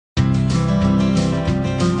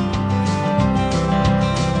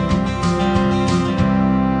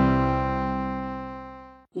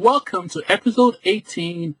Welcome to episode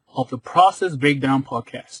 18 of the Process Breakdown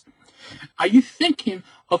podcast. Are you thinking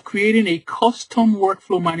of creating a custom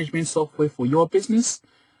workflow management software for your business?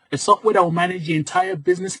 A software that will manage the entire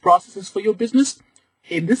business processes for your business?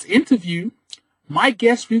 In this interview, my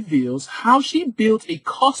guest reveals how she built a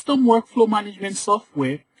custom workflow management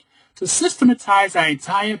software to systematize her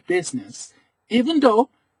entire business, even though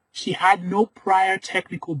she had no prior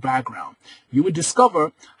technical background. You will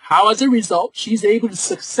discover how, as a result, she's able to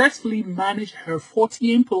successfully manage her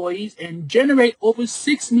 40 employees and generate over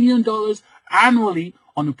 $6 million annually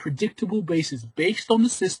on a predictable basis based on the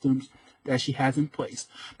systems that she has in place.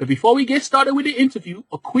 But before we get started with the interview,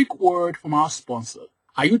 a quick word from our sponsor.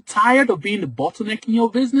 Are you tired of being the bottleneck in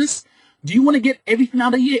your business? Do you want to get everything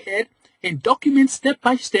out of your head and document step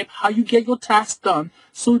by step how you get your tasks done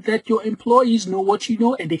so that your employees know what you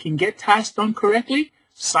know and they can get tasks done correctly?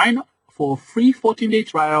 Sign up for a free 14-day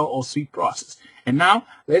trial or sweet process. And now,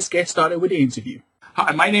 let's get started with the interview.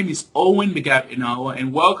 Hi, my name is Owen Megab-Inawa,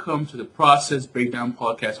 and welcome to the Process Breakdown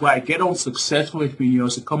podcast, where I get on successful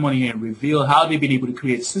entrepreneurs to come on here and reveal how they've been able to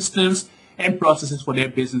create systems and processes for their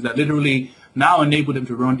business that literally now enable them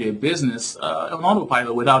to run their business on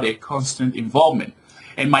autopilot without a constant involvement.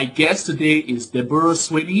 And my guest today is Deborah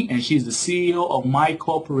Sweeney, and she's the CEO of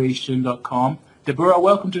mycorporation.com. Deborah,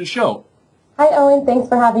 welcome to the show. Hi, Owen. Thanks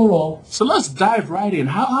for having me. So let's dive right in.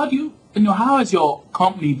 How has your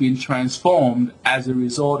company been transformed as a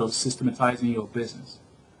result of systematizing your business?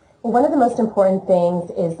 Well, one of the most important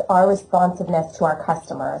things is our responsiveness to our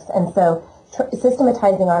customers. And so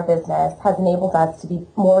systematizing our business has enabled us to be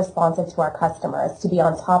more responsive to our customers, to be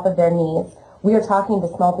on top of their needs. We are talking to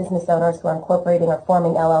small business owners who are incorporating or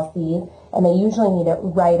forming LLCs, and they usually need it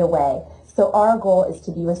right away. So our goal is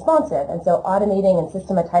to be responsive. And so automating and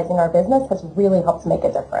systematizing our business has really helped to make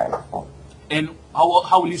a difference. And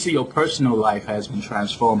how will you say your personal life has been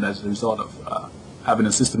transformed as a result of having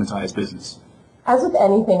a systematized business? As with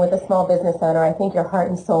anything with a small business owner, I think your heart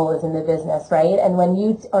and soul is in the business, right? And when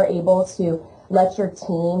you are able to let your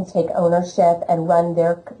team take ownership and run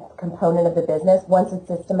their component of the business, once it's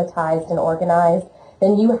systematized and organized,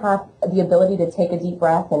 then you have the ability to take a deep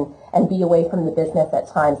breath and be away from the business at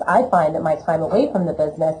times. I find that my time away from the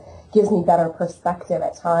business gives me better perspective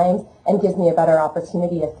at times and gives me a better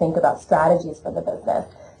opportunity to think about strategies for the business.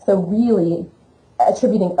 So really,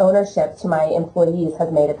 attributing ownership to my employees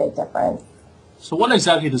has made a big difference. So what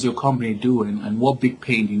exactly does your company do, and what big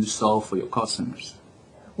pain do you solve for your customers?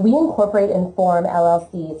 We incorporate and form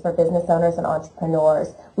LLCs for business owners and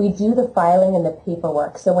entrepreneurs. We do the filing and the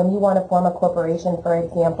paperwork. So when you want to form a corporation, for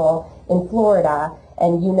example, in Florida,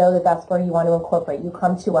 and you know that that's where you want to incorporate, you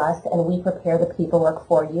come to us and we prepare the paperwork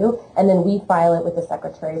for you, and then we file it with the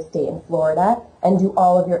Secretary of State in Florida and do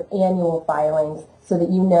all of your annual filings so that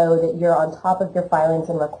you know that you're on top of your filings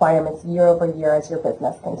and requirements year over year as your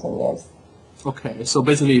business continues. Okay, so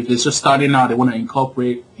basically, if they're just starting out, they want to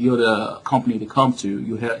incorporate, you're the company to come to,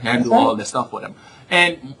 you handle all that stuff for them.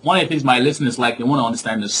 And one of the things my listeners like, they want to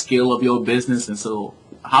understand the scale of your business, and so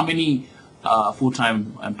how many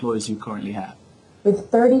full-time employees you currently have? We have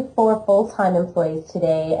 34 full-time employees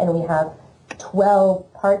today, and we have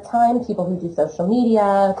 12 part-time people who do social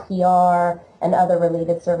media, PR, and other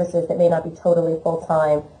related services that may not be totally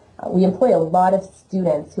full-time. We employ a lot of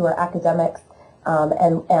students who are academics and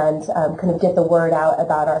kind of get the word out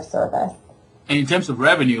about our service. And in terms of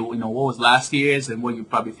revenue, what was last year's and what you're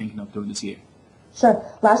probably thinking of doing this year? Sure.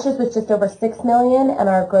 Last year's was just over $6 million, and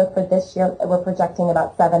our growth for this year, we're projecting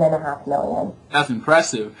about $7.5 million. That's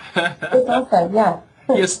impressive. It's awesome, yeah.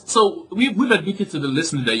 Yes, so we've admitted to the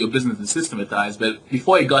listener that your business is systematized, but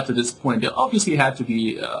before it got to this point, there obviously had to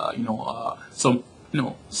be, some,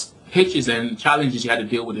 hitches and challenges you had to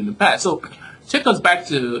deal with in the past. So take us back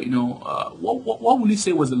to, what would you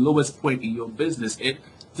say was the lowest point in your business?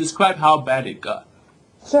 Describe how bad it got.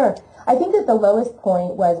 Sure. I think that the lowest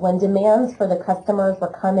point was when demands for the customers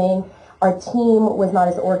were coming. Our team was not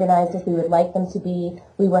as organized as we would like them to be.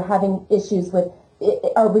 We were having issues with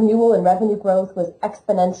our renewal and revenue growth was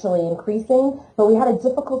exponentially increasing, but we had a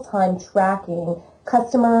difficult time tracking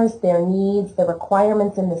customers, their needs, the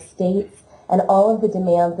requirements in the states, and all of the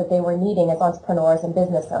demands that they were needing as entrepreneurs and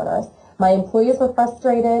business owners. My employees were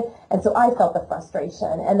frustrated, and so I felt the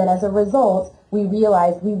frustration. And then as a result, we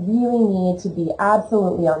realized we really need to be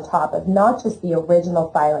absolutely on top of not just the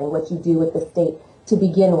original filing, which you do with the state to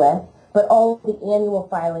begin with, but all of the annual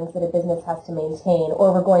filings that a business has to maintain,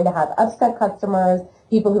 or we're going to have upset customers,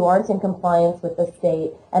 people who aren't in compliance with the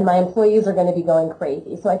state, and my employees are going to be going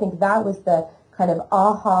crazy. So I think that was the kind of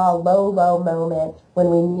aha, low moment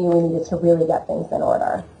when we knew we needed to really get things in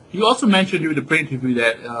order. You also mentioned during the pre-interview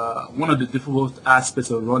that one of the difficult aspects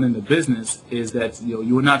of running the business is that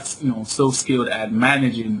you're not so skilled at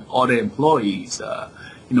managing other employees.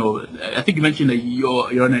 I think you mentioned that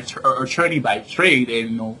you're an attorney by trade,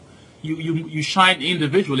 and you shine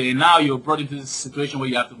individually, and now you're brought into this situation where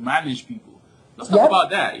you have to manage people. Let's talk about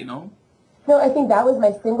that. No, I think that was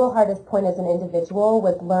my single hardest point as an individual,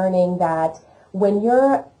 was learning that when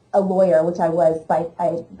you're a lawyer, which I was,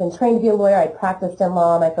 I've been trained to be a lawyer, I practiced in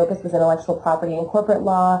law, my focus was intellectual property and corporate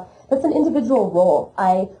law. That's an individual role.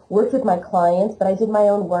 I worked with my clients, but I did my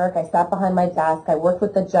own work. I sat behind my desk. I worked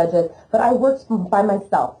with the judges, but I worked by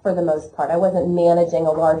myself for the most part. I wasn't managing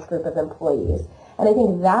a large group of employees. And I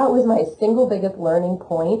think that was my single biggest learning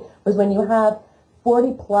point, was when you have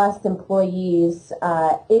 40 plus employees,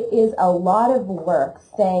 it is a lot of work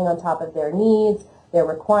staying on top of their needs, their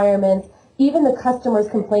requirements. Even the customers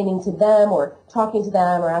complaining to them or talking to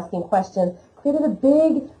them or asking questions created a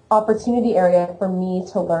big opportunity area for me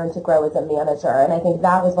to learn to grow as a manager. And I think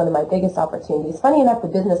that was one of my biggest opportunities. Funny enough, the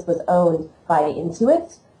business was owned by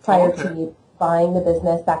Intuit prior to me buying the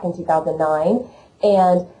business back in 2009.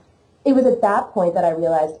 And it was at that point that I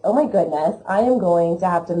realized, oh my goodness, I am going to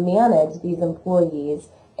have to manage these employees.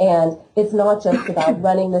 And it's not just about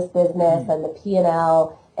running this business and the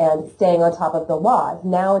P&L and staying on top of the laws.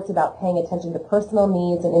 Now it's about paying attention to personal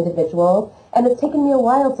needs and individuals. And it's taken me a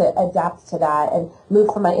while to adapt to that and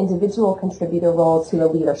move from my individual contributor role to a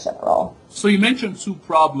leadership role. So you mentioned two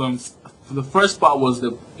problems. The first part was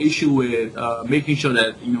the issue with making sure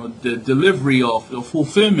that the delivery of the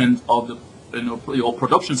fulfillment of the your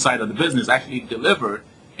production side of the business actually delivered,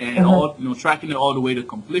 and all tracking it all the way to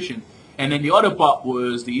completion. And then the other part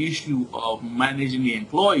was the issue of managing the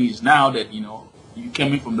employees. Now that you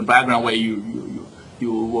came in from the background where you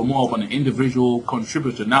were more of an individual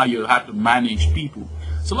contributor, now you have to manage people.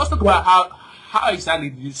 So let's talk about how exactly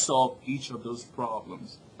did you solve each of those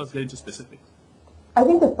problems? Let's get into specifics. I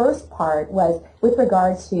think the first part was with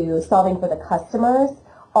regard to solving for the customers.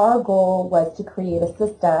 Our goal was to create a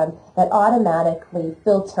system that automatically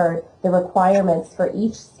filtered the requirements for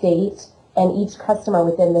each state and each customer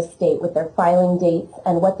within the state with their filing dates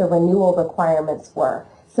and what the renewal requirements were,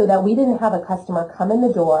 so that we didn't have a customer come in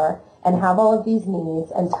the door and have all of these needs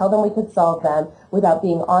and tell them we could solve them without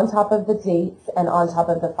being on top of the dates and on top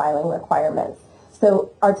of the filing requirements.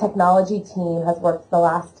 So our technology team has worked the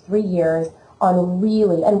last 3 years on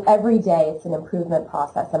really, and every day it's an improvement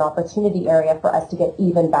process, an opportunity area for us to get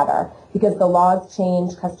even better, because the laws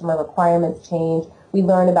change, customer requirements change, we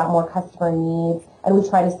learn about more customer needs, and we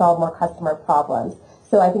try to solve more customer problems.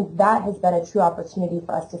 So I think that has been a true opportunity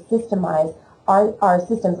for us to systemize our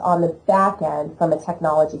systems on the back end from a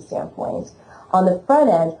technology standpoint. On the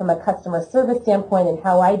front end, from a customer service standpoint and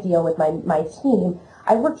how I deal with my team,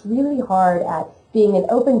 I worked really hard at being an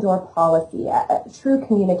open door policy, a true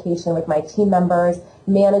communication with my team members,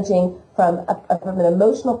 managing from an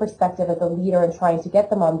emotional perspective as a leader and trying to get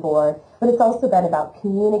them on board. But it's also been about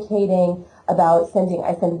communicating, about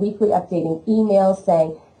I send weekly updating emails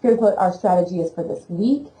saying, here's what our strategy is for this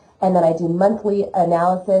week. And then I do monthly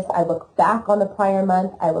analysis. I look back on the prior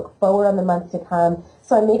month. I look forward on the month to come.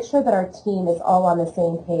 So I make sure that our team is all on the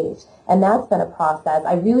same page. And that's been a process.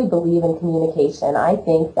 I really believe in communication. I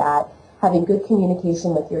think that having good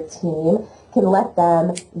communication with your team can let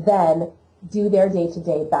them then do their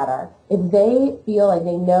day-to-day better. If they feel like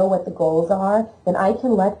they know what the goals are, then I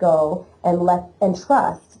can let go and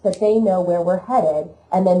trust that they know where we're headed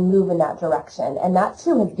and then move in that direction. And that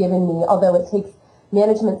too has given me, although it takes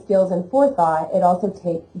management skills and forethought, it also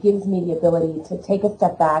gives me the ability to take a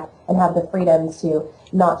step back and have the freedom to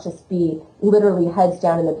not just be literally heads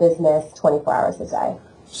down in the business 24 hours a day.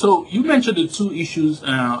 So you mentioned the two issues,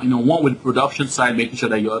 one with the production side, making sure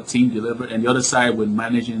that your team delivered, and the other side with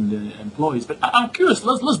managing the employees. But I'm curious,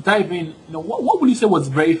 let's dive in. What would you say was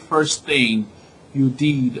the very first thing you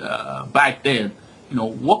did back then?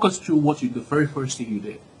 Walk us through the very first thing you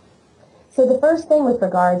did. So the first thing with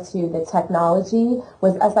regard to the technology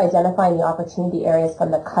was us identifying the opportunity areas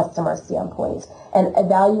from the customer standpoint and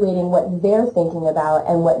evaluating what they're thinking about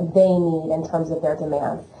and what they need in terms of their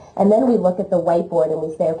demands. And then we look at the whiteboard and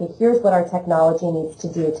we say, okay, here's what our technology needs to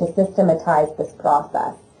do to systematize this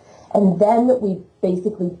process. And then we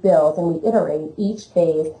basically build and we iterate each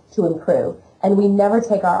phase to improve. And we never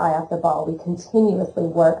take our eye off the ball. We continuously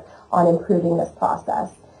work on improving this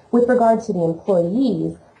process. With regard to the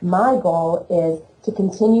employees, my goal is to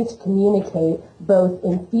continue to communicate both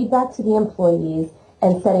in feedback to the employees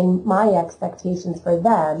and setting my expectations for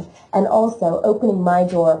them, and also opening my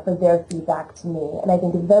door for their feedback to me. And I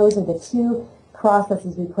think those are the two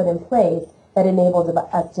processes we put in place that enabled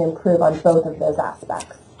us to improve on both of those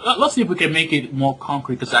aspects. let's see if we can make it more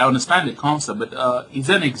concrete, because I understand the concept, but is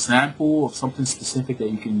there an example of something specific that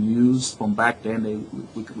you can use from back then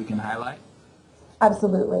that we can highlight?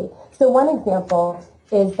 Absolutely. So one example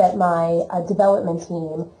is that my development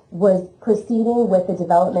team was proceeding with the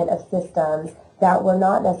development of systems that were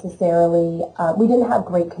not necessarily, we didn't have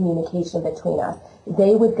great communication between us.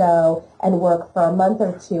 They would go and work for a month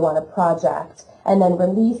or two on a project and then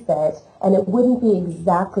release it, and it wouldn't be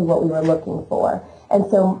exactly what we were looking for. And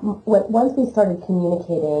so once we started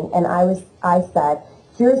communicating, and I said,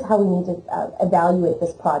 here's how we need to evaluate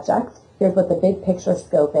this project, here's what the big picture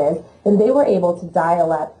scope is, then they were able to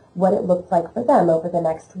dial up what it looked like for them over the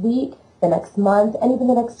next week, the next month, and even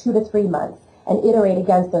the next 2 to 3 months, and iterate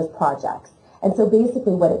against those projects. And so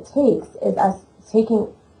basically what it takes is us taking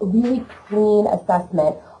a really clean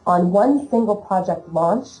assessment on one single project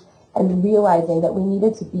launch and realizing that we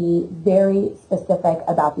needed to be very specific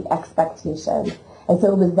about the expectations. And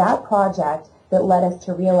so it was that project that led us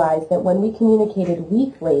to realize that when we communicated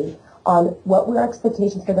weekly on what were our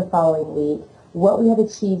expectations for the following week, what we had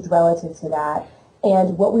achieved relative to that,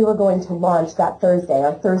 and what we were going to launch that Thursday.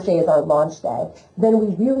 Our Thursday is our launch day. Then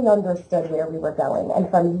we really understood where we were going. And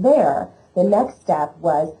from there, the next step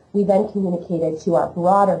was we then communicated to our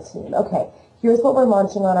broader team. Okay, here's what we're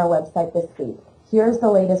launching on our website this week. Here's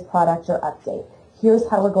the latest product or update. Here's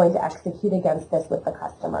how we're going to execute against this with the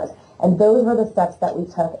customers. And those were the steps that we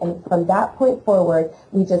took. And from that point forward,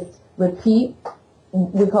 we just repeat.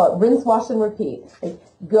 We call it rinse, wash, and repeat. Like,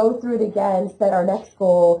 go through it again, set our next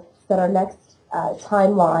goal, set our next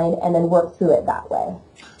timeline, and then work through it that way.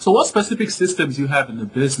 So what specific systems you have in the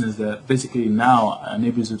business that basically now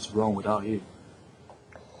enables you to run without you?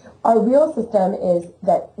 Our real system is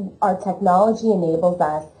that our technology enables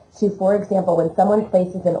us to, for example, when someone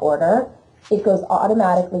places an order, it goes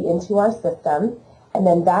automatically into our system, and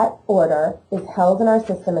then that order is held in our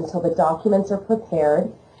system until the documents are prepared.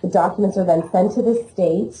 The documents are then sent to the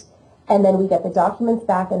state, and then we get the documents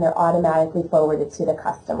back and they're automatically forwarded to the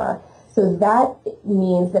customer. So that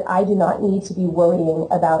means that I do not need to be worrying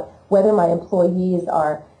about whether my employees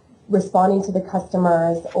are responding to the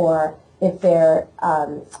customers or if they're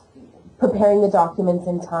preparing the documents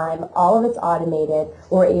in time. All of it's automated.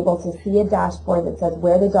 We're able to see a dashboard that says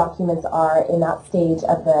where the documents are in that stage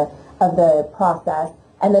of the process,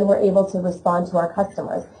 and then we're able to respond to our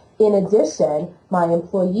customers. In addition, my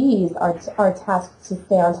employees are tasked to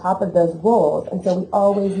stay on top of those roles, and so we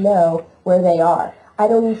always know where they are. I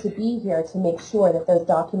don't need to be here to make sure that those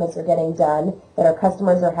documents are getting done, that our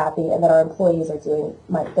customers are happy, and that our employees are doing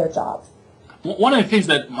their jobs. One of the things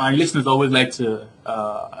that my listeners always like to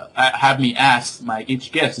have me ask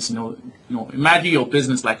each guest is, imagine your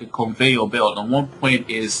business like a conveyor belt. On one point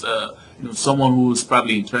is someone who's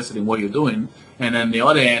probably interested in what you're doing, and then the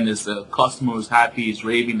other end is the customer who's happy, is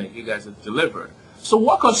raving that you guys have delivered. So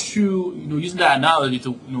walk us through, using that analogy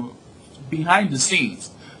to, behind the scenes,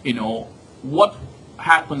 what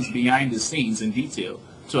happens behind the scenes in detail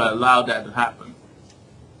to allow that to happen.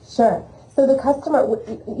 Sure. So the customer,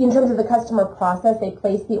 in terms of the customer process, they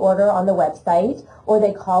place the order on the website, or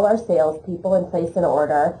they call our salespeople and place an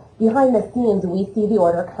order. Behind the scenes, we see the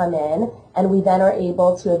order come in, and we then are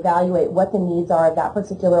able to evaluate what the needs are of that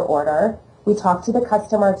particular order. We talk to the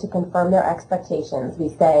customer to confirm their expectations. We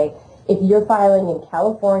say, if you're filing in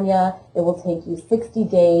California, it will take you 60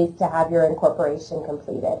 days to have your incorporation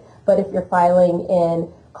completed. But if you're filing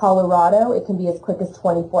in Colorado, it can be as quick as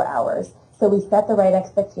 24 hours. So we set the right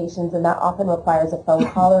expectations, and that often requires a phone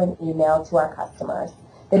call or an email to our customers.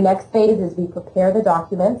 The next phase is we prepare the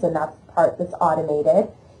documents, and that's the part that's automated.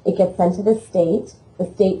 It gets sent to the state.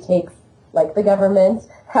 The state takes, like the government,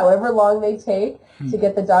 however long they take to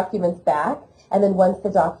get the documents back. And then once the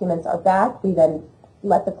documents are back, we then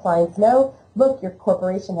let the clients know, look, your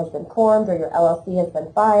corporation has been formed or your LLC has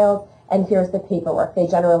been filed, and here's the paperwork. They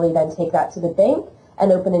generally then take that to the bank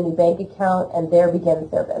and open a new bank account, and there begins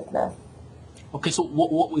their business. Okay, so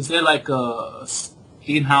what is there like a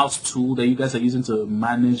in-house tool that you guys are using to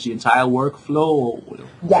manage the entire workflow? Or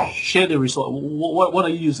yes. Share the result. What are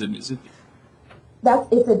you using? Is it?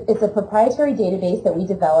 It's a proprietary database that we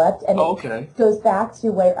developed, and it goes back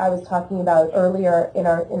to what I was talking about earlier in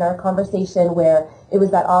our conversation, where it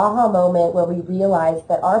was that aha moment where we realized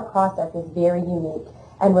that our process is very unique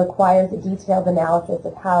and requires a detailed analysis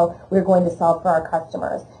of how we're going to solve for our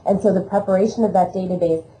customers. And so the preparation of that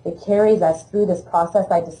database that carries us through this process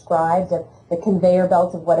I described, of the conveyor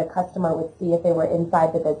belt of what a customer would see if they were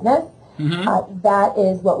inside the business, that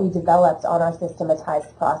is what we developed on our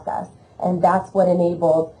systematized process. And that's what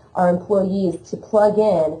enabled our employees to plug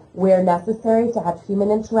in where necessary to have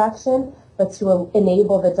human interaction, but to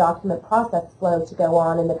enable the document process flow to go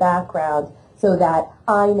on in the background so that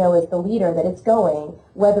I know as the leader that it's going,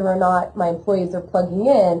 whether or not my employees are plugging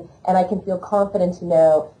in, and I can feel confident to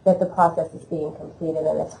know that the process is being completed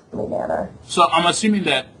in a timely manner. So I'm assuming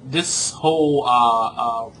that this whole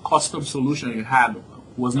custom solution you had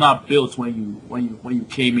was not built when you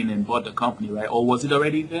came in and bought the company, right? Or was it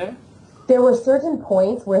already there? There were certain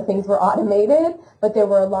points where things were automated, but there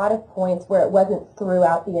were a lot of points where it wasn't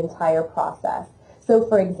throughout the entire process. So,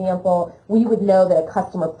 for example, we would know that a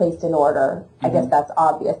customer placed an order. I guess that's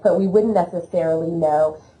obvious, but we wouldn't necessarily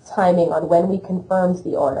know timing on when we confirmed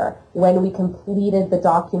the order, when we completed the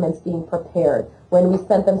documents being prepared, when we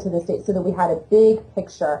sent them to the state, so that we had a big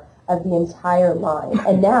picture of the entire line.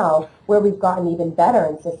 And now, where we've gotten even better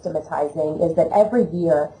in systematizing is that every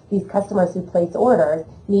year, these customers who place orders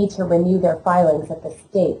need to renew their filings at the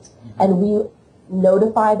state. And we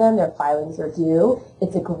notify them their filings are due.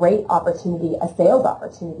 It's a great opportunity, a sales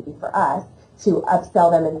opportunity for us to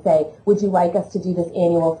upsell them and say, would you like us to do this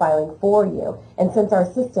annual filing for you? And since our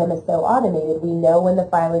system is so automated, we know when the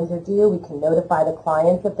filings are due, we can notify the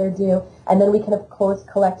clients that they're due, and then we can, of course,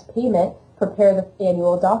 collect payment, prepare the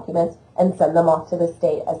annual documents, and send them off to the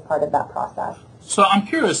state as part of that process. So I'm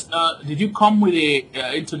curious, did you come with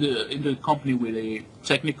into the company with a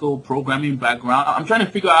technical programming background? I'm trying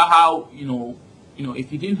to figure out how,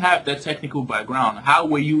 if you didn't have that technical background, how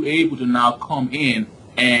were you able to now come in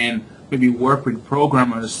and maybe work with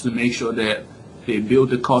programmers to make sure that they build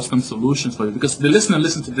the custom solutions for you? Because the listener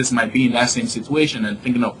listening to this might be in that same situation and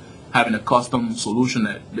thinking of having a custom solution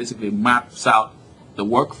that basically maps out the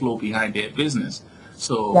workflow behind their business.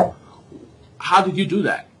 So how did you do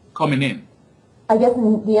that coming in? I guess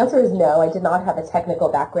the answer is no. I did not have a technical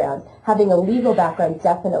background. Having a legal background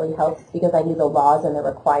definitely helps because I knew the laws and the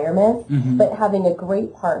requirements, but having a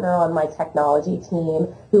great partner on my technology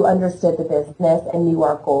team who understood the business and knew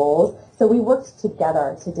our goals. So we worked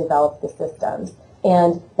together to develop the systems.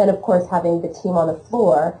 And then, of course, having the team on the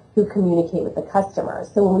floor who communicate with the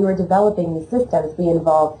customers. So when we were developing these systems, we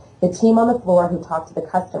involved the team on the floor who talked to the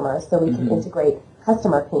customers so we could integrate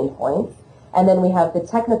customer pain points. And then we have the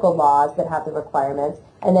technical laws that have the requirements.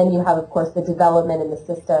 And then you have, of course, the development in the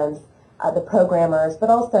systems, the programmers, but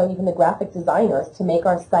also even the graphic designers to make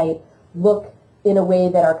our site look in a way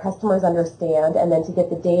that our customers understand, and then to get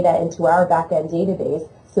the data into our back-end database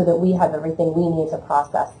so that we have everything we need to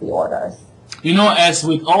process the orders. As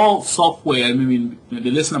with all software, I mean,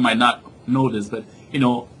 the listener might not know this, but,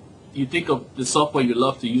 you think of the software you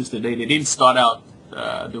love to use today, they didn't start out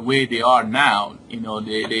the way they are now.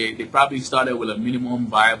 They probably started with a minimum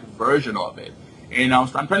viable version of it. And I'm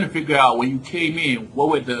trying to figure out, when you came in, what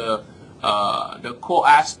were the core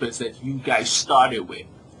aspects that you guys started with?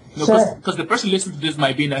 Because the person listening to this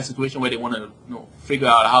might be in that situation where they want to figure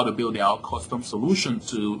out how to build their custom solution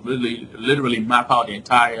to really literally map out the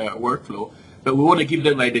entire workflow. But we want to give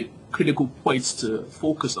them the critical points to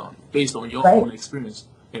focus on based on your own experience.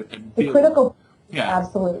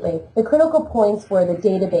 Absolutely. The critical points were the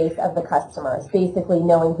database of the customers, basically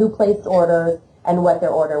knowing who placed orders and what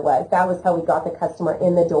their order was. That was how we got the customer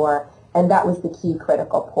in the door, and that was the key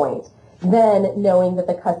critical point. Then knowing that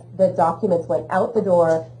the documents went out the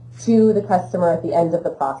door to the customer at the end of the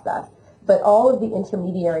process. But all of the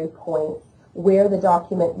intermediary points, where the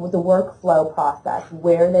workflow process,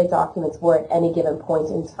 where the documents were at any given point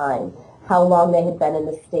in time, how long they had been in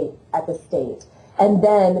the state. And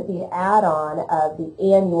then the add-on of the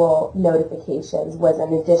annual notifications was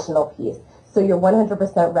an additional piece. So you're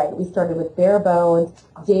 100% right. We started with bare bones,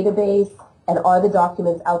 database, and are the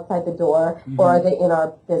documents outside the door or are they in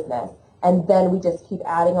our business? And then we just keep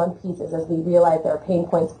adding on pieces as we realize there are pain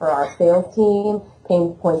points for our sales team,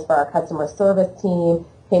 pain points for our customer service team,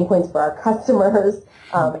 pain points for our customers,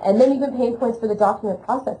 and then even pain points for the document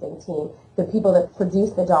processing team, the people that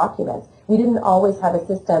produce the documents. We didn't always have a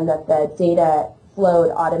system that the data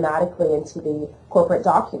flowed automatically into the corporate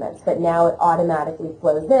documents, but now it automatically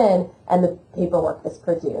flows in and the paperwork is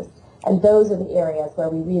produced. And those are the areas where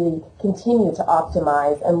we really continue to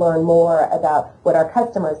optimize and learn more about what our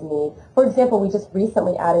customers need. For example, we just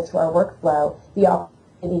recently added to our workflow the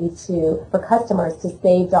opportunity for customers to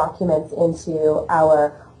save documents into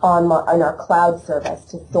our cloud service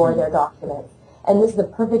to store their documents. And this is a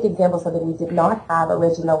perfect example of something we did not have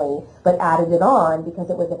originally, but added it on because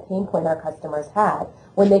it was a pain point our customers had.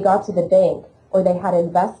 When they got to the bank or they had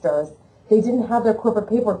investors, they didn't have their corporate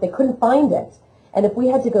paperwork. They couldn't find it. And if we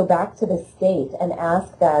had to go back to the state and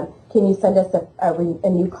ask them, can you send us a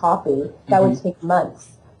new copy, that would take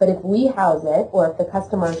months. But if we house it, or if the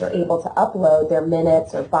customers are able to upload their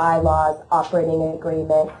minutes or bylaws, operating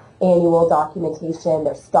agreement, annual documentation,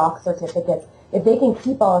 their stock certificates. If they can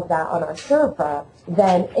keep all of that on our server,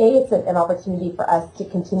 then A, it's an opportunity for us to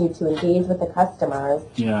continue to engage with the customers,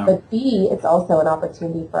 but B, it's also an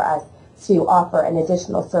opportunity for us to offer an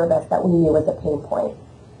additional service that we knew was a pain point.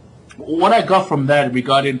 What I got from that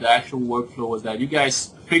regarding the actual workflow was that you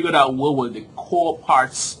guys figured out what were the core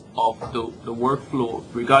parts of the workflow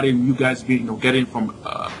regarding you guys being, getting from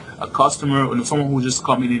a customer or someone who's just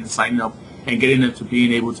coming in and signing up and getting them to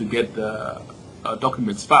being able to get the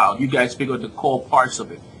documents filed. You guys figured the core parts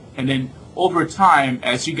of it. And then over time,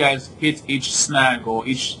 as you guys hit each snag or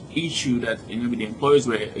each issue that the employees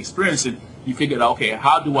were experiencing, you figured out, okay,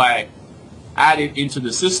 how do I add it into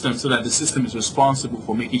the system so that the system is responsible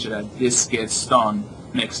for making sure that this gets done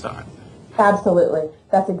next time? Absolutely.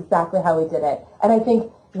 That's exactly how we did it. And I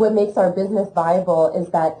think what makes our business viable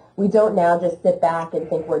is that we don't now just sit back and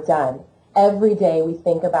think we're done. Every day we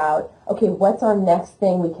think about, okay, what's our next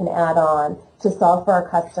thing we can add on to solve for our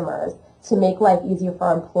customers, to make life easier for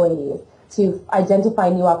our employees, to identify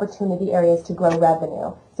new opportunity areas to grow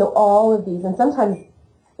revenue. So all of these, and sometimes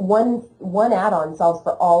one add-on solves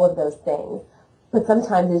for all of those things. But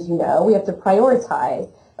sometimes, as you know, we have to prioritize.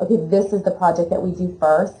 Okay, this is the project that we do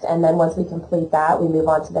first, and then once we complete that, we move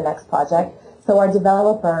on to the next project. So our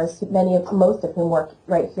developers, most of whom work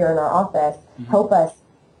right here in our office, help us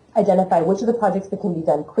identify which of the projects that can be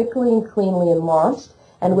done quickly and cleanly and launched,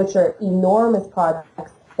 and which are enormous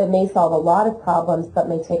projects that may solve a lot of problems but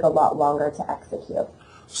may take a lot longer to execute.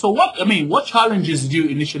 So what challenges did you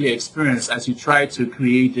initially experience as you tried to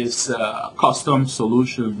create this custom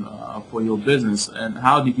solution for your business, and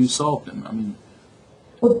how did you solve them?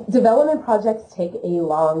 Well, development projects take a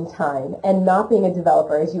long time, and not being a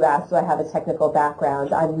developer, as you asked, do I have a technical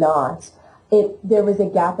background? I'm not. There was a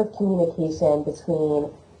gap of communication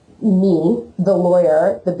between me, the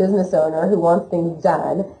lawyer, the business owner who wants things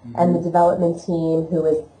done, and the development team who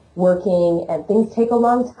is working, and things take a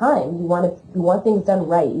long time. You want things done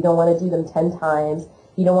right. You don't want to do them 10 times.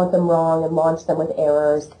 You don't want them wrong and launch them with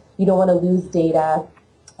errors. You don't want to lose data.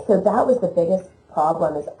 So that was the biggest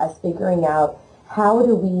problem, is us figuring out how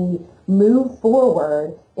do we move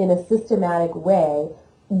forward in a systematic way,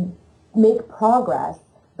 make progress,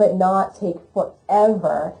 but not take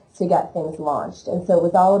forever to get things launched. And so it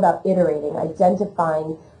was all about iterating,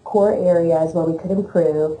 identifying core areas where we could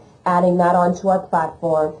improve, adding that onto our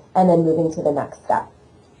platform, and then moving to the next step.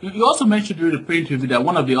 You also mentioned during the pre-interview that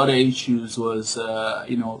one of the other issues was,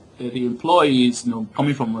 the employees,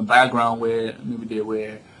 coming from a background where maybe they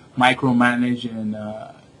were micromanaged and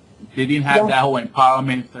they didn't have that whole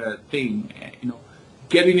empowerment thing.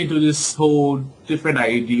 Getting into this whole different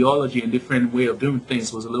ideology and different way of doing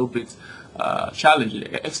things was a little bit challenging.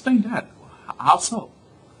 Explain that. How so?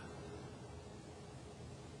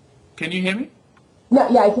 Can you hear me? No,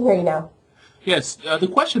 yeah, I can hear you now. Yes. The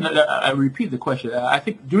question, I repeat the question. I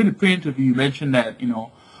think during the pre-interview you mentioned that,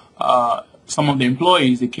 some of the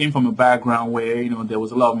employees, they came from a background where, there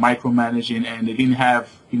was a lot of micromanaging and they didn't have,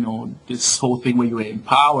 this whole thing where you were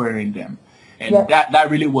empowering them. And that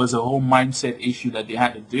really was a whole mindset issue that they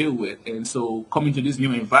had to deal with. And so coming to this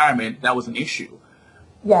new environment, that was an issue.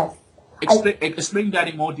 Yes. Explain that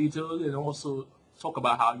in more detail and also talk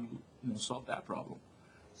about how you solve that problem.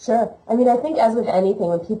 Sure. I think as with anything,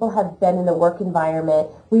 when people have been in the work environment,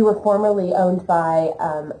 we were formerly owned by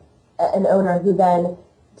an owner who then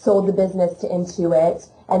sold the business to Intuit,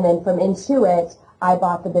 and then from Intuit, I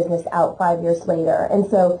bought the business out 5 years later. And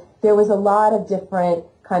so there was a lot of different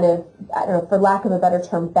kind of, I don't know, for lack of a better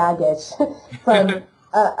term, baggage from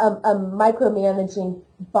a micromanaging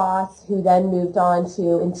boss who then moved on to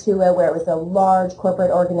Intuit, where it was a large corporate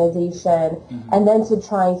organization, and then to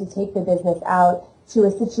trying to take the business out to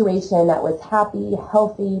a situation that was happy,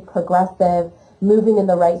 healthy, progressive, moving in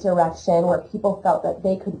the right direction, where people felt that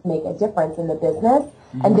they could make a difference in the business,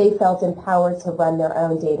 and they felt empowered to run their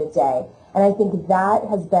own day-to-day. And I think that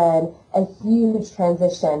has been a huge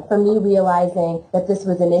transition for me, realizing that this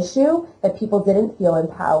was an issue, that people didn't feel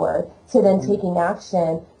empowered, to then taking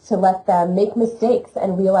action to let them make mistakes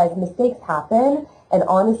and realize mistakes happen, and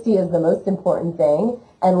honesty is the most important thing,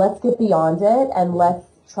 and let's get beyond it, and let's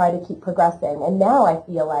try to keep progressing. And now I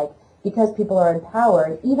feel like, because people are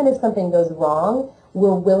empowered, even if something goes wrong,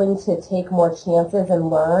 we're willing to take more chances and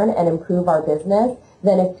learn and improve our business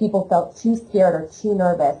than if people felt too scared or too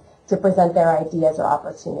nervous to present their ideas or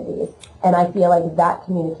opportunities. And I feel like that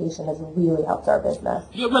communication has really helped our business.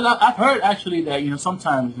 Yeah, but I've heard actually that,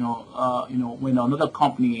 sometimes, when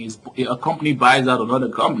a company buys out another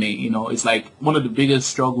company, it's like one of the biggest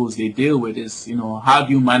struggles they deal with is, how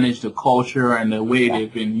do you manage the culture and the way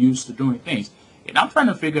they've been used to doing things? And I'm trying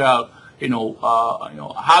to figure out,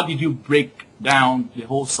 how did you break down the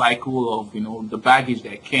whole cycle of, the baggage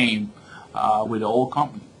that came with the old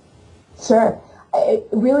company? Sure.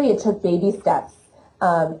 It took baby steps.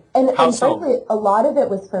 And How so? frankly, a lot of it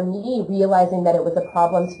was for me realizing that it was a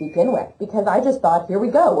problem to begin with, because I just thought, here we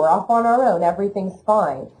go, we're off on our own, everything's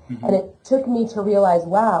fine. Mm-hmm. And it took me to realize,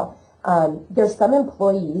 wow, there's some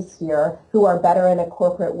employees here who are better in a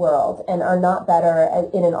corporate world and are not better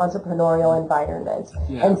in an entrepreneurial environment.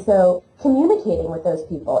 Yeah. And so communicating with those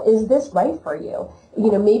people, is this right for you?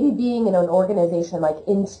 Maybe being in an organization like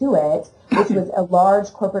Intuit, which was a large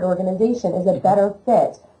corporate organization, is a better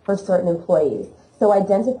fit for certain employees. So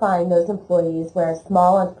identifying those employees where a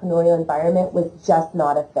small entrepreneurial environment was just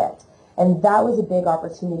not a fit. And that was a big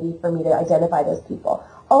opportunity for me to identify those people.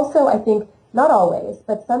 Also, I think, not always,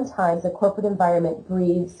 but sometimes a corporate environment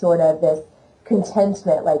breeds sort of this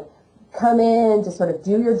contentment, like come in to sort of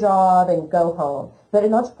do your job and go home. But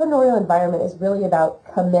an entrepreneurial environment is really about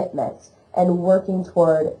commitment and working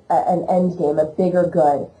toward an end game, a bigger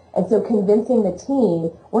good. And so convincing the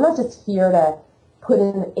team, we're not just here to put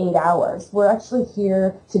in 8 hours. We're actually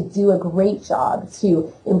here to do a great job,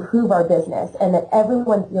 to improve our business, and that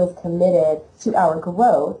everyone feels committed to our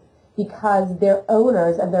growth because they're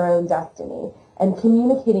owners of their own destiny. And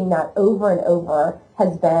communicating that over and over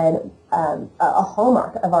has been a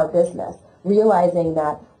hallmark of our business, realizing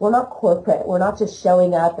that we're not corporate. We're not just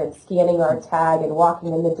showing up and scanning our tag and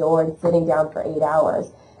walking in the door and sitting down for 8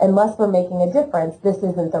 hours. Unless we're making a difference, this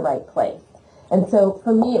isn't the right place. And so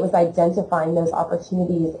for me, it was identifying those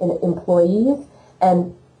opportunities in employees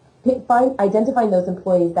and identifying those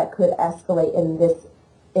employees that could escalate in this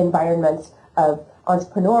environment of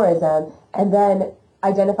entrepreneurism, and then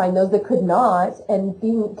identifying those that could not and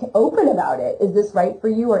being open about it. Is this right for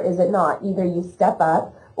you or is it not? Either you step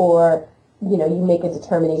up or, you make a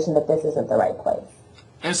determination that this isn't the right place.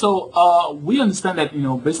 And so we understand that,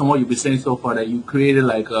 based on what you've been saying so far, that you created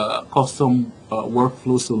like a custom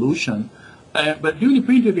workflow solution. But during the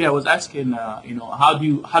pre-interview, I was asking, how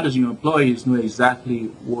does your employees know exactly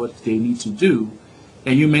what they need to do?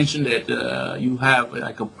 And you mentioned that you have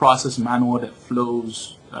like a process manual that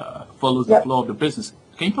follows the flow of the business.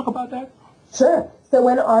 Can you talk about that? Sure. So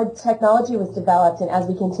when our technology was developed, and as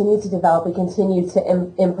we continue to develop, we continue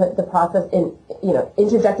to input the process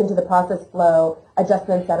interject into the process flow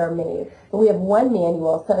adjustments that are made. But we have one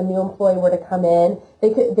manual, so a new employee were to come in,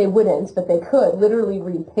 they wouldn't, but they could literally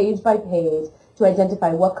read page by page to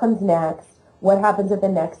identify what comes next, what happens at the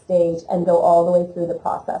next stage, and go all the way through the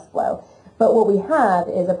process flow. But what we have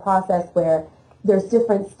is a process where there's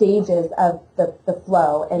different stages of the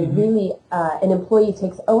flow, and really an employee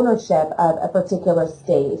takes ownership of a particular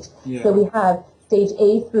stage. Yeah. So we have stage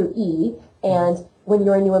A through E, and when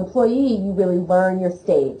you're a new employee, you really learn your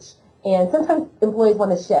stage. And sometimes employees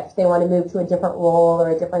want to shift. They want to move to a different role or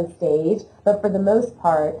a different stage. But for the most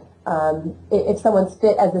part, if someone's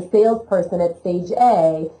fit as a salesperson at stage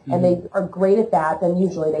A and they are great at that, then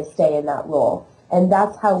usually they stay in that role. And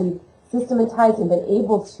that's how we've systematized and been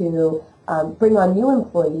able to bring on new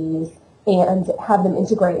employees and have them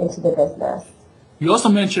integrate into the business. You also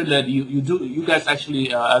mentioned that you guys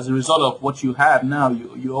actually, as a result of what you have now,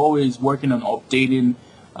 you're always working on updating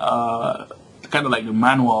kind of like the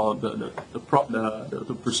manual,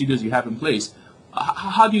 the procedures you have in place.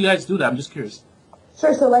 How do you guys do that? I'm just curious.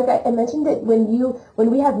 Sure. So like I mentioned it, when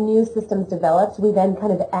we have new systems developed, we then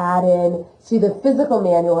kind of add in to the physical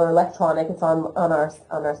manual or electronic. It's on our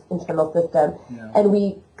internal system, and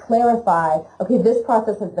we clarify. Okay, this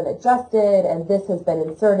process has been adjusted, and this has been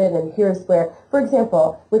inserted, and here's where. For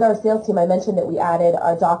example, with our sales team, I mentioned that we added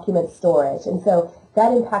our document storage, and so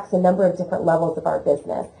that impacts a number of different levels of our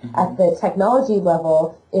business. At the technology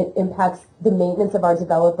level, it impacts the maintenance of our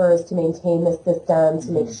developers to maintain the system, to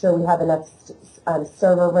make sure we have enough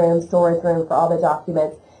server room, storage room for all the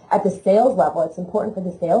documents. At the sales level, it's important for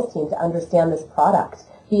the sales team to understand this product,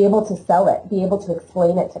 be able to sell it, be able to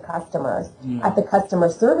explain it to customers. At the customer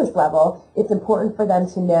service level, it's important for them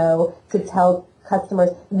to know, to tell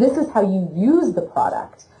customers, this is how you use the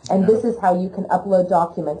product, and this is how you can upload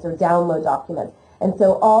documents or download documents. And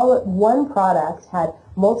so one product had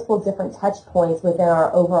multiple different touch points within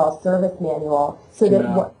our overall service manual, so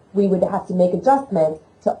that we would have to make adjustments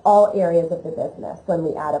to all areas of the business when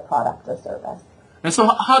we add a product or service. And so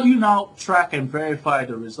how do you now track and verify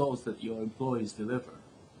the results that your employees deliver?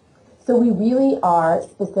 So we really are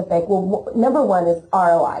specific. Well, number one is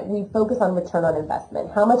ROI. We focus on return on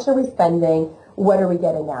investment. How much are we spending? What are we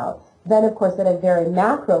getting out? Then, of course, at a very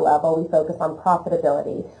macro level, we focus on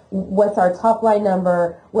profitability. What's our top line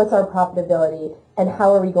number? What's our profitability? And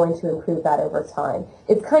how are we going to improve that over time?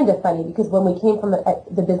 It's kind of funny because when we came from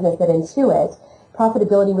the business at Intuit,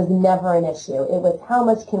 profitability was never an issue. It was how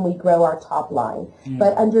much can we grow our top line.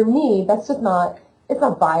 But under me, that's just not, it's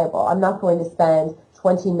not viable. I'm not going to spend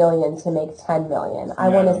 20 million to make 10 million. I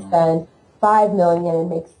want to spend 5 million and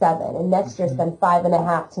make 7, and next year spend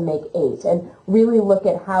 5.5 to make 8, and really look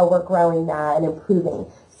at how we're growing that and improving.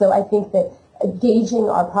 So I think that gauging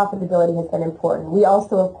our profitability has been important. We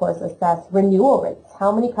also, of course, assess renewal rates.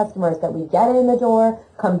 How many customers that we get in the door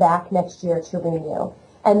come back next year to renew?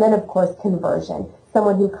 And then, of course, conversion.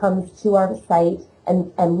 Someone who comes to our site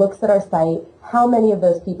and looks at our site, how many of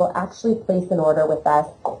those people actually place an order with us,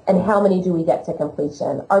 and how many do we get to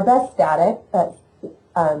completion? Our best static,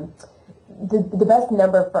 the best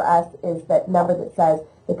number for us is that number that says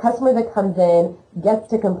the customer that comes in gets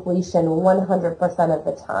to completion 100% of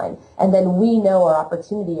the time. And then we know our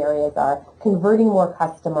opportunity areas are converting more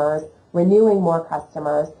customers, renewing more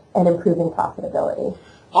customers, and improving profitability.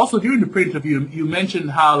 Also, during the pre-interview, you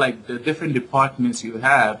mentioned how like the different departments you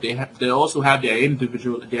have, they also have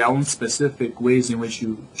their own specific ways in which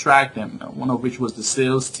you track them. One of which was the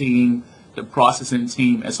sales team, the processing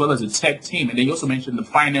team, as well as the tech team, and then you also mentioned the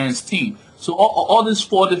finance team. So all these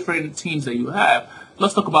 4 different teams that you have.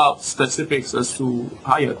 Let's talk about specifics as to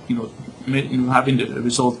how you're having the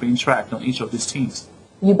results being tracked on each of these teams.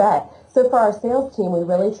 You bet. So for our sales team, we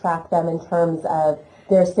really track them in terms of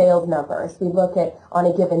their sales numbers. We look at on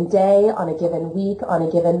a given day, on a given week, on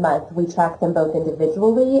a given month. We track them both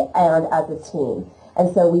individually and as a team.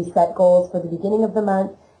 And so we set goals for the beginning of the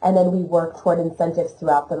month, and then we work toward incentives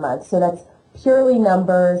throughout the month. So that's purely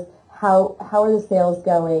numbers. How are the sales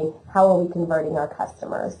going? How are we converting our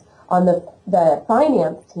customers? On the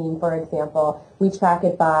finance team, for example, we track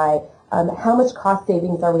it by how much cost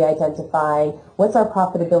savings are we identifying? What's our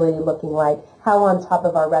profitability looking like? How on top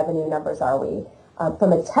of our revenue numbers are we?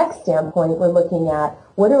 From a tech standpoint, we're looking at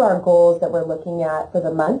what are our goals that we're looking at for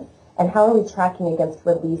the month, and how are we tracking against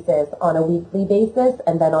releases on a weekly basis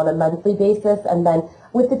and then on a monthly basis. And then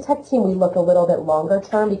with the tech team, we look a little bit longer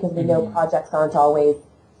term because we know projects aren't always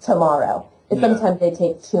tomorrow. Sometimes they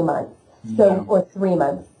take 2 months, or 3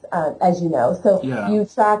 months, as you know. So you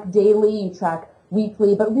track daily, you track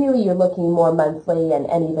weekly, but really you're looking more monthly and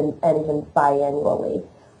even biannually.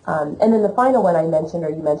 And then the final one I mentioned, or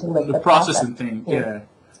you mentioned, was the processing thing. Yeah.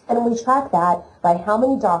 And we track that by how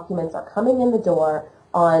many documents are coming in the door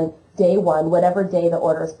on day 1, whatever day the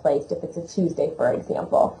order is placed, if it's a Tuesday, for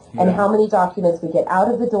example, and how many documents we get out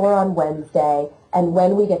of the door on Wednesday, and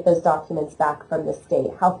when we get those documents back from the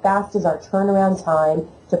state. How fast is our turnaround time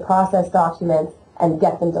to process documents and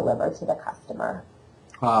get them delivered to the customer?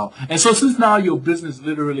 Wow. And so since now your business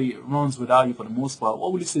literally runs without you for the most part,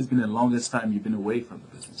 what would you say has been the longest time you've been away from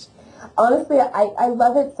the business? Honestly, I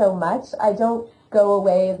love it so much. I don't go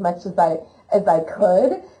away as much as I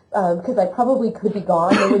could, because I probably could be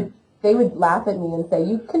gone. They would laugh at me and say,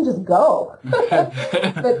 "You can just go."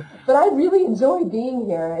 but I really enjoy being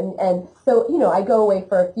here, and so I go away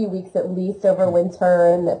for a few weeks at least over winter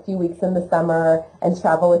and a few weeks in the summer and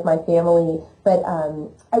travel with my family. But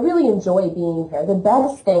I really enjoy being here. The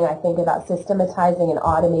best thing I think about systematizing and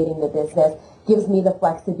automating the business gives me the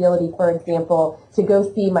flexibility, for example, to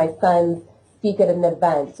go see my sons speak at an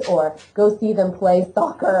event, or go see them play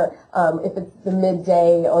soccer if it's the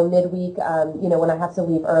midday or midweek, when I have to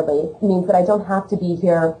leave early. It means that I don't have to be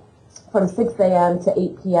here from 6 a.m. to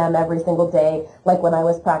 8 p.m. every single day like when I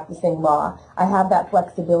was practicing law. I have that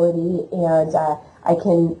flexibility, and I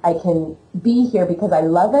can be here because I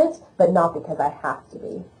love it, but not because I have to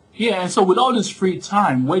be. Yeah, and so with all this free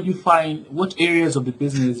time, what areas of the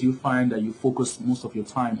business you find that you focus most of your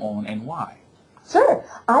time on, and why? Sure.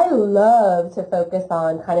 I love to focus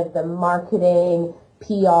on kind of the marketing,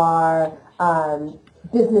 PR,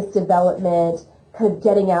 business development, kind of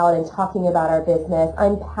getting out and talking about our business.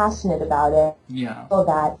 I'm passionate about it. Yeah. So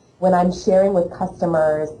that when I'm sharing with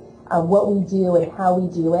customers what we do and how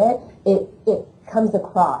we do it, it comes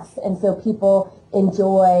across. And so people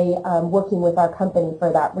enjoy working with our company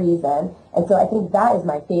for that reason. And so I think that is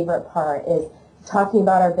my favorite part, is talking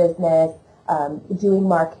about our business, doing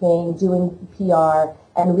marketing, doing PR,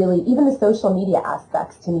 and really even the social media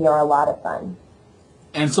aspects to me are a lot of fun.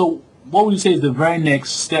 And so what would you say is the very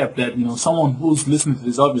next step that, someone who's listening to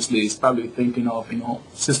this obviously is probably thinking of,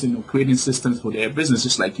 creating systems for their business,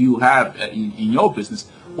 just like you have in your business.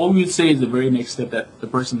 What would you say is the very next step that the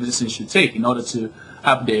person listening should take in order to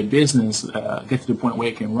have their business get to the point where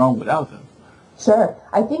it can run without them? Sure.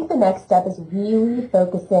 I think the next step is really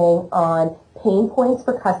focusing on pain points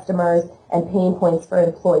for customers and pain points for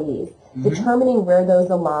employees, determining where those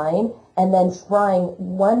align, and then trying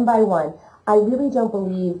one by one. I really don't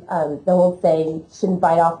believe the whole saying, shouldn't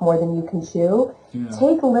bite off more than you can chew. Yeah.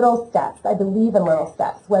 Take little steps. I believe in little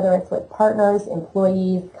steps, whether it's with partners,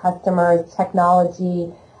 employees, customers,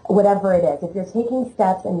 technology, whatever it is. If you're taking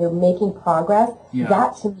steps and you're making progress,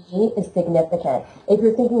 that to me is significant. If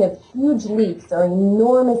you're thinking of huge leaps or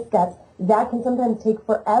enormous steps, that can sometimes take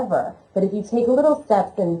forever. But if you take little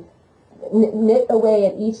steps and knit away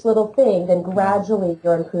at each little thing, then gradually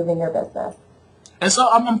you're improving your business. And so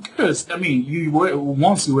I'm curious. I mean,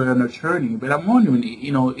 once you were an attorney, but I'm wondering,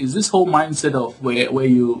 is this whole mindset of where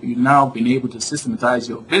you now been able to systematize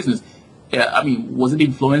your business? Yeah, I mean, was it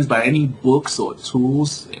influenced by any books or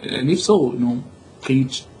tools? And if so, can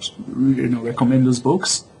you recommend those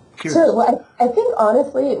books? Sure. Well, I think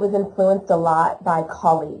honestly it was influenced a lot by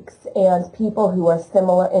colleagues and people who are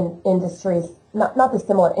similar in industries, not the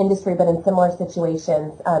similar industry, but in similar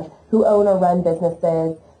situations, who own or run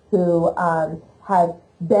businesses, who have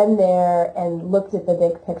been there and looked at the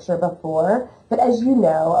big picture before. But as you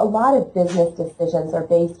know, a lot of business decisions are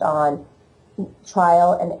based on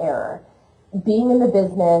trial and error. Being in the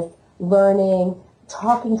business, learning,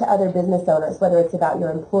 talking to other business owners, whether it's about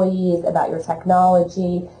your employees, about your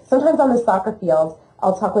technology. Sometimes on the soccer field,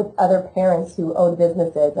 I'll talk with other parents who own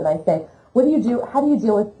businesses, and I say, what do you do? How do you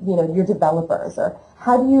deal with your developers, or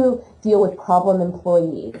how do you deal with problem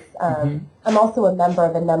employees? I'm also a member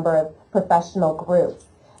of a number of professional groups,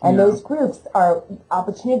 and those groups are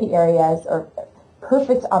opportunity areas or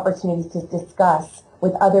perfect opportunities to discuss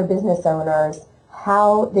with other business owners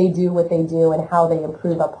how they do what they do and how they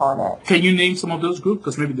improve upon it. Can you name some of those groups?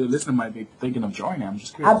 Because maybe the listener might be thinking of joining. I'm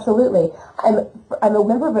just curious. Absolutely. I'm a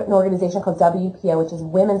member of an organization called WPO, which is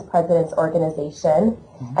Women's Presidents Organization.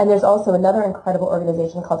 And there's also another incredible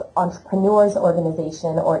organization called Entrepreneurs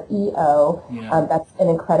Organization, or EO. That's an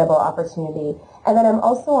incredible opportunity. And then I'm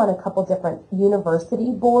also on a couple different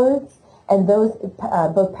university boards, and those,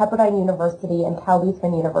 both Pepperdine University and Cal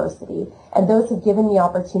Lutheran University. And those have given me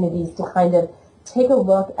opportunities to kind of take a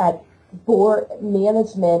look at board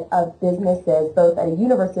management of businesses, both at a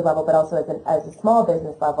university level, but also as a small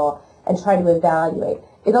business level, and try to evaluate.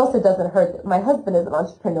 It also doesn't hurt that my husband is an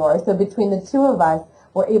entrepreneur, so between the two of us,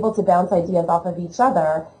 we're able to bounce ideas off of each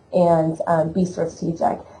other and be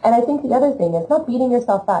strategic. And I think the other thing is not beating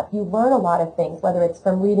yourself up. You learn a lot of things, whether it's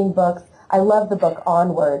from reading books. I love the book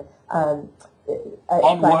Onward.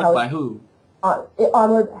 Onward by who?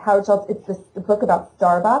 Onward, Howard Schultz. It's the book about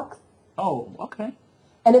Starbucks. Oh, okay.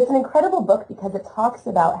 And it's an incredible book because it talks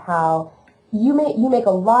about how you make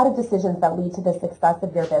a lot of decisions that lead to the success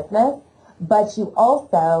of your business, but you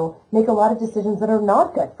also make a lot of decisions that are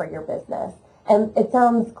not good for your business. And it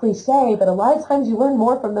sounds cliche, but a lot of times you learn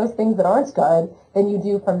more from those things that aren't good than you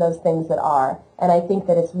do from those things that are. And I think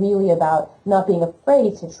that it's really about not being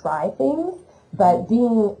afraid to try things, but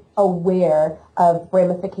being aware of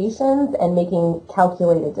ramifications and making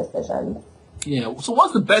calculated decisions. Yeah. So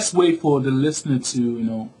what's the best way for the listener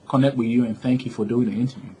to, connect with you and thank you for doing the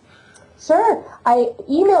interview? Sure.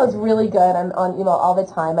 Email is really good. I'm on email all the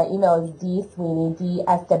time. My email is dsweeney,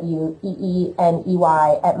 DSWEENEY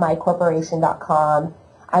 @mycorporation.com.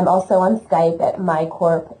 I'm also on Skype at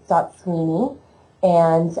mycorp.sweeney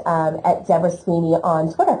and at Deborah Sweeney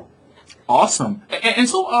on Twitter. Awesome. And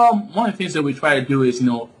so one of the things that we try to do is,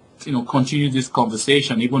 continue this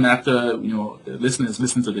conversation even after, the listeners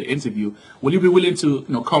listen to the interview. Will you be willing to,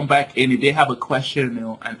 come back in if they have a question,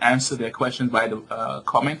 and answer their questions by the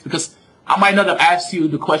comment? Because I might not have asked you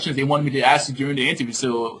the questions they wanted me to ask you during the interview.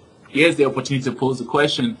 So here's the opportunity to pose a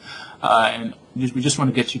question, and we just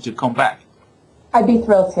want to get you to come back. I'd be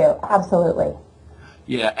thrilled to. Absolutely.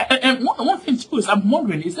 Yeah. And one thing too is I'm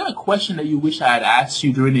wondering, is there a question that you wish I had asked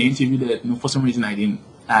you during the interview that, for some reason I didn't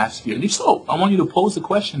ask you? And if so, I want you to pose the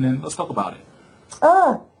question and let's talk about it.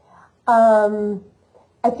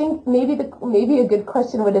 I think maybe a good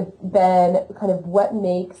question would have been kind of what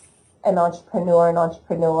makes an entrepreneur an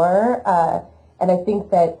entrepreneur. And I think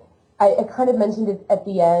that I kind of mentioned it at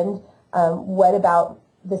the end. What about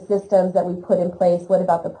the systems that we put in place? What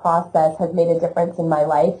about the process has made a difference in my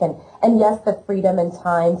life? And yes, the freedom and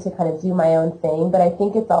time to kind of do my own thing. But I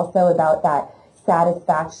think it's also about that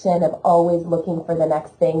satisfaction of always looking for the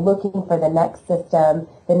next thing, looking for the next system,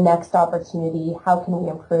 the next opportunity. How can we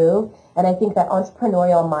improve? And I think that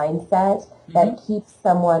entrepreneurial mindset that keeps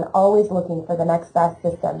someone always looking for the next best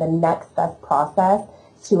system, the next best process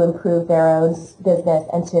to improve their own business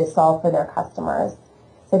and to solve for their customers.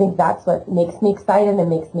 So I think that's what makes me excited and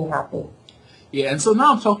makes me happy. Yeah, and so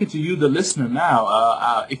now I'm talking to you, the listener.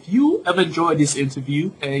 Now, if you ever enjoyed this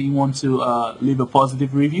interview and you want to leave a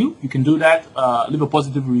positive review, you can do that. Leave a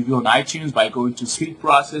positive review on iTunes by going to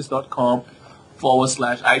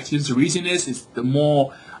sweetprocess.com/iTunes. The reason is the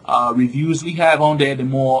more reviews we have on there, the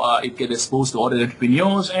more it gets exposed to other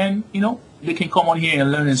entrepreneurs, and they can come on here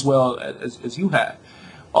and learn as well as you have.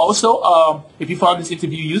 Also, if you found this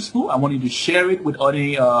interview useful, I want you to share it with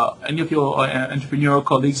any of your entrepreneurial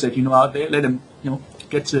colleagues that you know out there. Let them,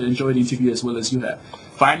 get to enjoy the interview as well as you have.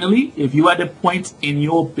 Finally, if you're at a point in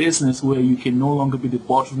your business where you can no longer be the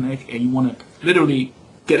bottleneck and you want to literally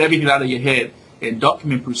get everything out of your head and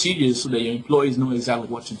document procedures so that your employees know exactly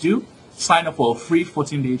what to do, sign up for a free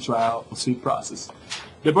 14-day trial of Sweet Process.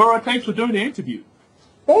 Deborah, thanks for doing the interview.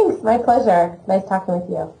 Thanks, my pleasure. Nice talking with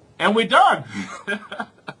you. And we're done.